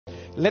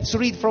Let's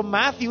read from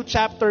Matthew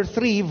chapter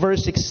 3,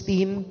 verse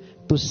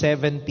 16 to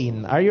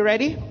 17. Are you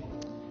ready?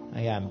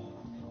 Ayan.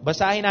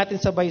 Basahin natin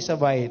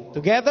sabay-sabay.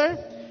 Together?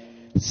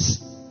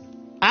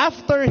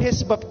 After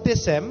his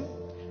baptism,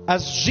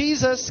 as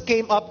Jesus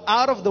came up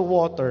out of the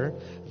water,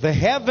 the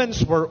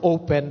heavens were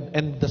opened,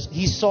 and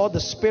he saw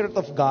the Spirit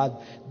of God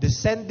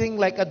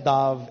descending like a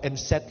dove and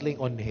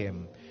settling on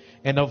him.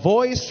 And a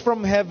voice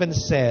from heaven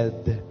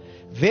said,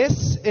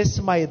 "This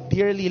is my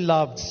dearly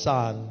loved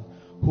Son,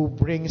 who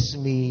brings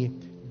me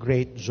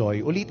great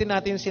joy." Ulitin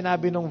natin yung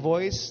sinabi ng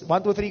voice.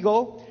 1, 2, 3,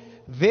 go.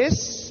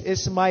 This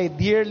is my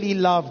dearly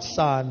loved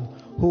Son,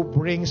 who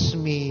brings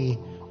me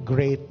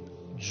great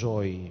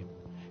joy.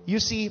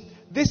 You see,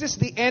 this is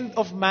the end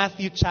of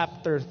Matthew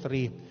chapter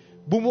 3.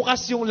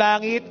 Bumukas yung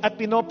langit at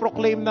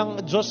pinoproclaim ng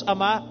Diyos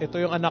Ama, ito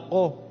yung anak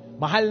ko,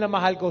 mahal na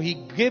mahal ko, He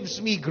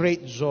gives me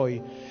great joy.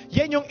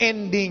 Yan yung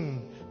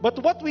ending. But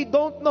what we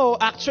don't know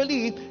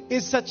actually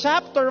is sa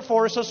chapter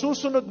 4, sa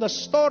susunod na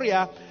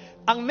storya,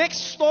 ang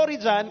next story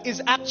dyan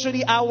is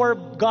actually our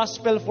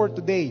gospel for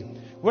today,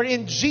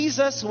 wherein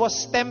Jesus was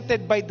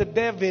tempted by the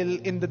devil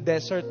in the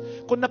desert.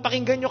 Kung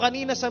napakinggan nyo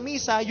kanina sa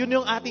misa, yun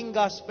yung ating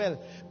gospel.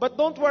 But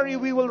don't worry,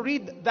 we will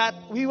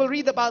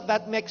read about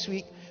that next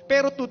week.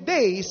 Pero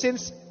today,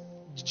 since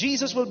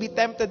Jesus will be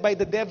tempted by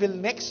the devil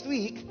next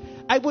week,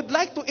 I would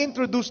like to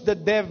introduce the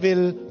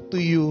devil to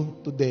you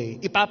today.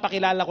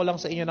 Ipapakilala ko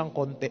lang sa inyo ng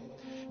konti.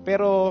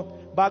 Pero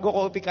bago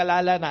ko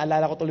ipikilala,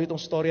 naalala ko tuloy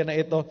itong storya na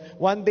ito.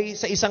 One day,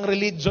 sa isang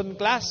religion,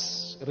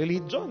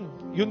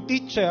 yung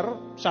teacher,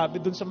 sabi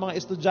dun sa mga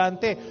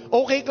estudyante,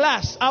 "Okay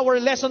class,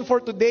 our lesson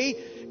for today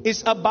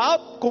is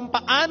about kung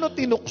paano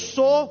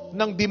tinukso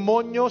ng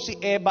demonyo si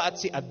Eva at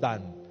si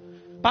Adan.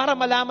 Para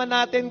malaman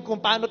natin kung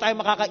paano tayo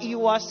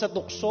makakaiwas sa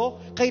tukso,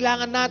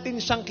 kailangan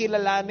natin siyang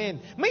kilalanin.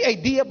 May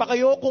idea ba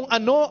kayo kung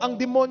ano ang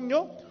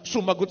demonyo?"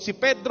 Sumagot si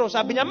Pedro,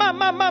 sabi niya,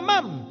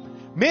 Ma'am,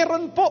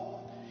 meron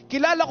po.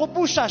 Kilala ko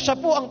po siya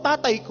po ang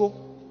tatay ko.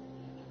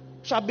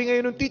 Sabi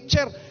ngayon ng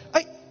teacher,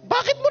 "Ay,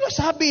 bakit mo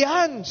nasabi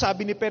yan?"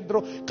 Sabi ni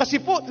Pedro,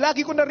 "Kasi po,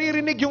 lagi ko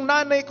naririnig yung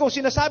nanay ko,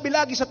 sinasabi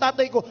lagi sa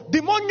tatay ko,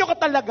 demonyo ka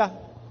talaga."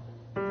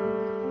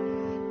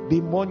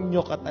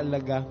 Demonyo ka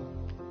talaga.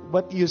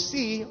 But you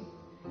see,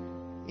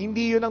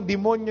 hindi yun ang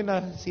demonyo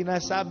na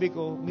sinasabi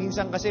ko.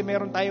 Minsan kasi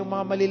meron tayong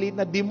mga maliliit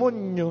na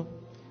demonyo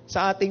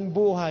sa ating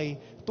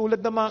buhay.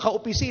 Tulad ng mga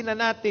kaopisina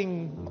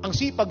nating, ang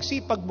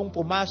sipag-sipag mong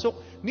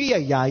pumasok,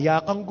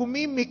 niyayaya kang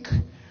gumimik.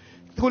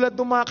 Tulad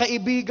ng mga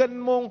kaibigan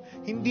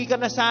mong, hindi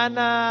ka na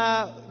sana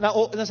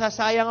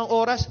nasasayang ang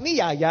oras,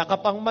 niyaya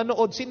ka pang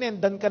manood,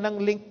 sinendan ka ng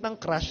link ng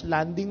crash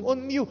landing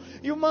on you.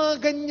 Yung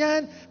mga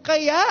ganyan.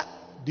 Kaya,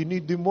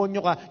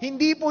 dinidemonyo ka.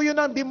 Hindi po yun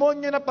ang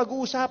demonyo na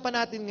pag-uusapan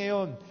natin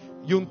ngayon.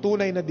 Yung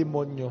tunay na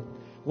demonyo.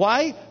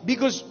 Why?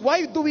 Because,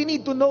 why do we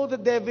need to know the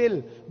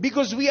devil?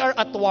 Because we are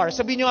at war.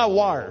 Sabihin nyo nga,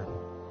 war.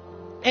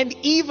 And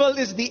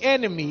evil is the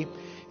enemy.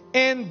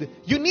 And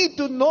you need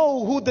to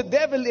know who the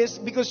devil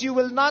is because you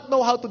will not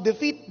know how to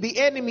defeat the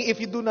enemy if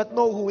you do not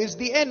know who is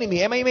the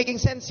enemy. Am I making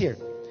sense here?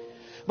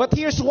 But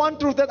here's one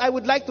truth that I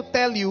would like to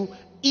tell you.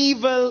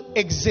 Evil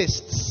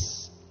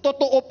exists.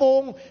 Totoo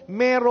pong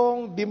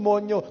merong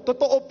demonyo.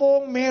 Totoo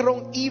pong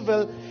merong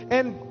evil.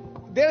 And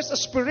there's a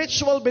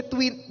spiritual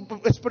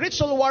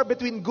war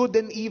between good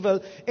and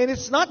evil. And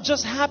it's not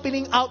just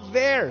happening out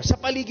there. Sa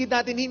paligid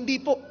natin, hindi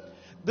po.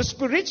 The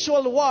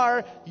spiritual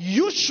war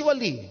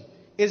usually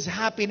is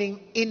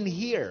happening in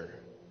here.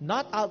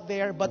 Not out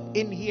there, but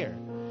in here.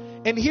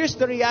 And here's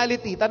the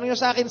reality. Tanong nyo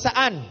sa akin,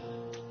 saan?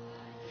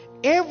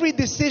 Every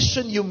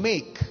decision you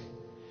make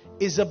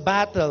is a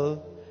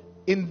battle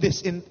in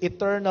this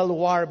eternal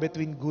war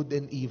between good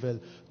and evil.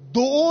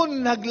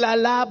 Doon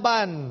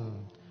naglalaban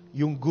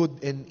yung good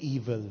and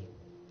evil.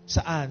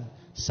 Saan?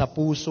 Sa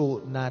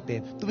puso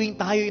natin. Tuwing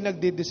tayo'y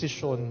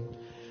nagdedesisyon.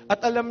 At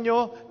alam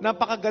nyo,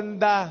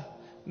 napakaganda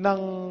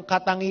ng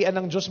katangian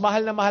ng Diyos.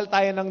 Mahal na mahal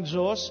tayo ng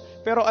Diyos.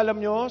 Pero alam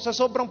nyo, sa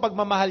sobrang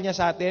pagmamahal niya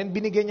sa atin,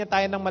 binigyan niya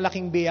tayo ng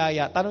malaking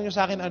biyaya. Tanong nyo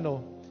sa akin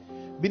ano?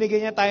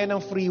 Binigyan niya tayo ng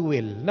free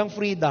will, ng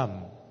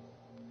freedom.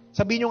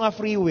 Sabihin nyo nga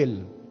free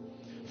will.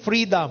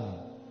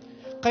 Freedom.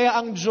 Kaya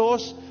ang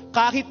Diyos,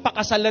 kahit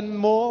pakasalan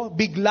mo,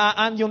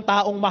 biglaan yung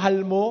taong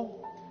mahal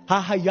mo,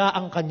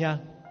 hahayaan ka niya.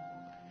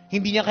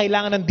 Hindi niya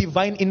kailangan ng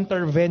divine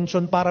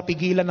intervention para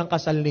pigilan ang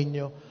kasal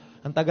ninyo.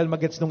 Ang tagal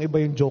magets nung iba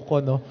yung joke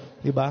ko, no?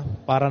 Diba?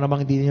 Para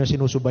namang hindi niyo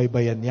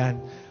sinusubaybayan yan.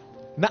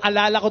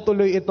 Naalala ko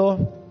tuloy ito.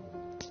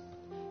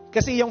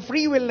 Kasi yung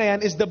free will na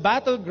yan is the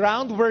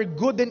battleground where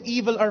good and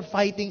evil are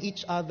fighting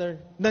each other.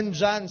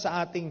 Nandyan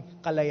sa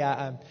ating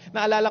kalayaan.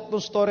 Naalala ko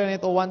itong story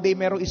na ito. One day,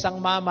 merong isang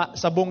mama,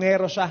 sa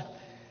bungero siya.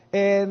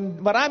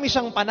 And marami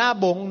siyang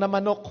panabong na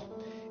manok.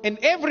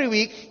 And every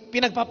week,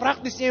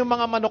 pinagpa-practice niya yung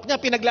mga manok niya.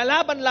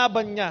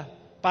 Pinaglalaban-laban niya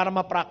para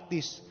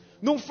ma-practice.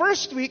 Nung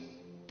first week,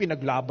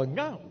 pinaglaban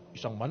niya.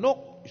 Isang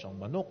manok.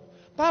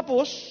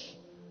 Tapos,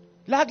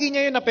 lagi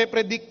niya yun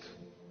nape-predict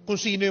kung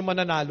sino yung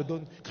mananalo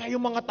doon. Kaya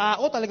yung mga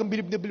tao talagang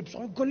bilib na bilib.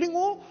 Ay, galing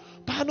oh!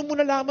 Paano mo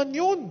nalaman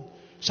yun?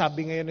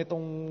 Sabi ngayon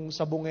itong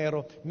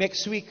sabungero,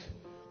 next week,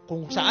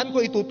 kung saan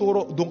ko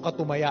ituturo, doon ka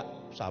tumaya.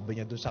 Sabi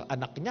niya doon sa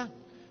anak niya.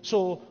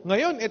 So,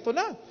 ngayon, ito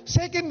na.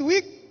 Second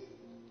week,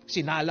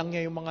 sinalang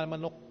niya yung mga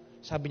manok.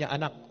 Sabi niya,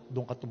 anak,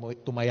 doon ka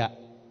tumaya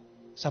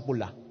sa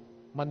pula.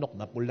 Manok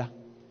na pula.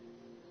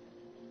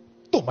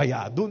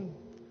 Tumaya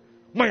doon.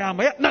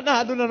 Maya-maya,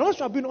 nanalo na naman.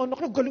 Sabi ng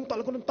anak niya, galing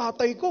talaga ng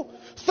tatay ko.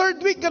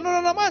 Third week,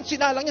 gano'n na naman.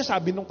 Sinalang niya,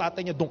 sabi ng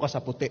tatay niya, doon ka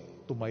sa puti.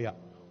 Tumaya.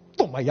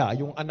 Tumaya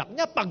yung anak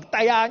niya.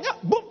 Pagtaya niya,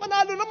 boom,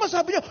 panalo naman.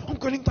 Sabi niya, ang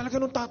galing talaga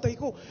ng tatay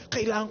ko.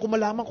 Kailangan ko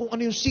malaman kung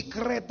ano yung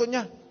sikreto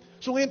niya.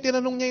 So ngayon,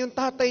 tinanong niya yung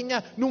tatay niya.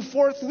 Nung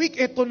fourth week,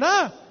 eto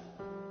na.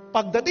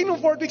 Pagdating nung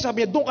fourth week,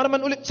 sabi niya, doon ka naman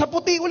ulit. Sa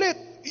puti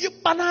ulit.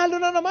 Yung panalo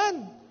na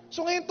naman.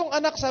 So ngayon tong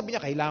anak, sabi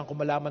niya, kailangan ko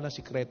malaman ng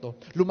sikreto.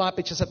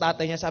 Lumapit siya sa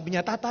tatay niya. Sabi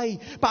niya, tatay,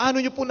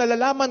 paano niyo po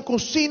nalalaman kung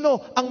sino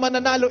ang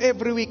mananalo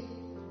every week?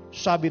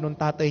 Sabi nung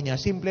tatay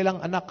niya, simple lang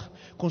anak,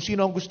 kung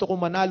sino ang gusto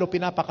kong manalo,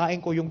 pinapakain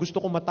ko. Yung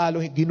gusto kong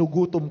matalo,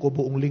 ginugutom ko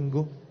buong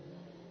linggo.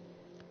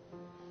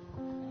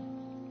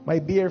 My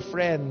dear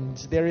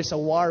friends, there is a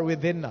war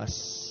within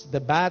us.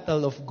 The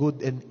battle of good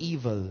and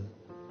evil.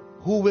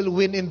 Who will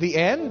win in the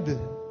end?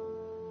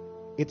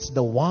 It's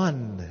the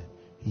one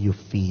you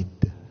feed.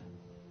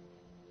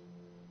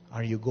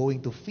 Are you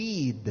going to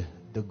feed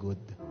the good?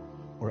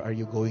 Or are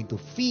you going to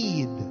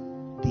feed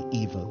the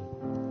evil?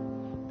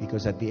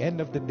 Because at the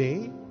end of the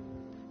day,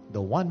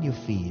 the one you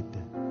feed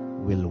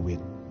will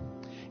win.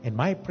 And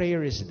my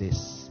prayer is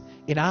this.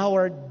 In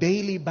our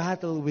daily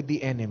battle with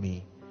the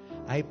enemy,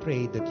 I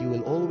pray that you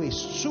will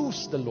always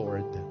choose the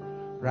Lord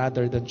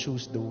rather than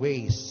choose the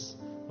ways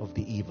of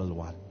the evil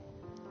one.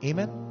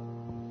 Amen?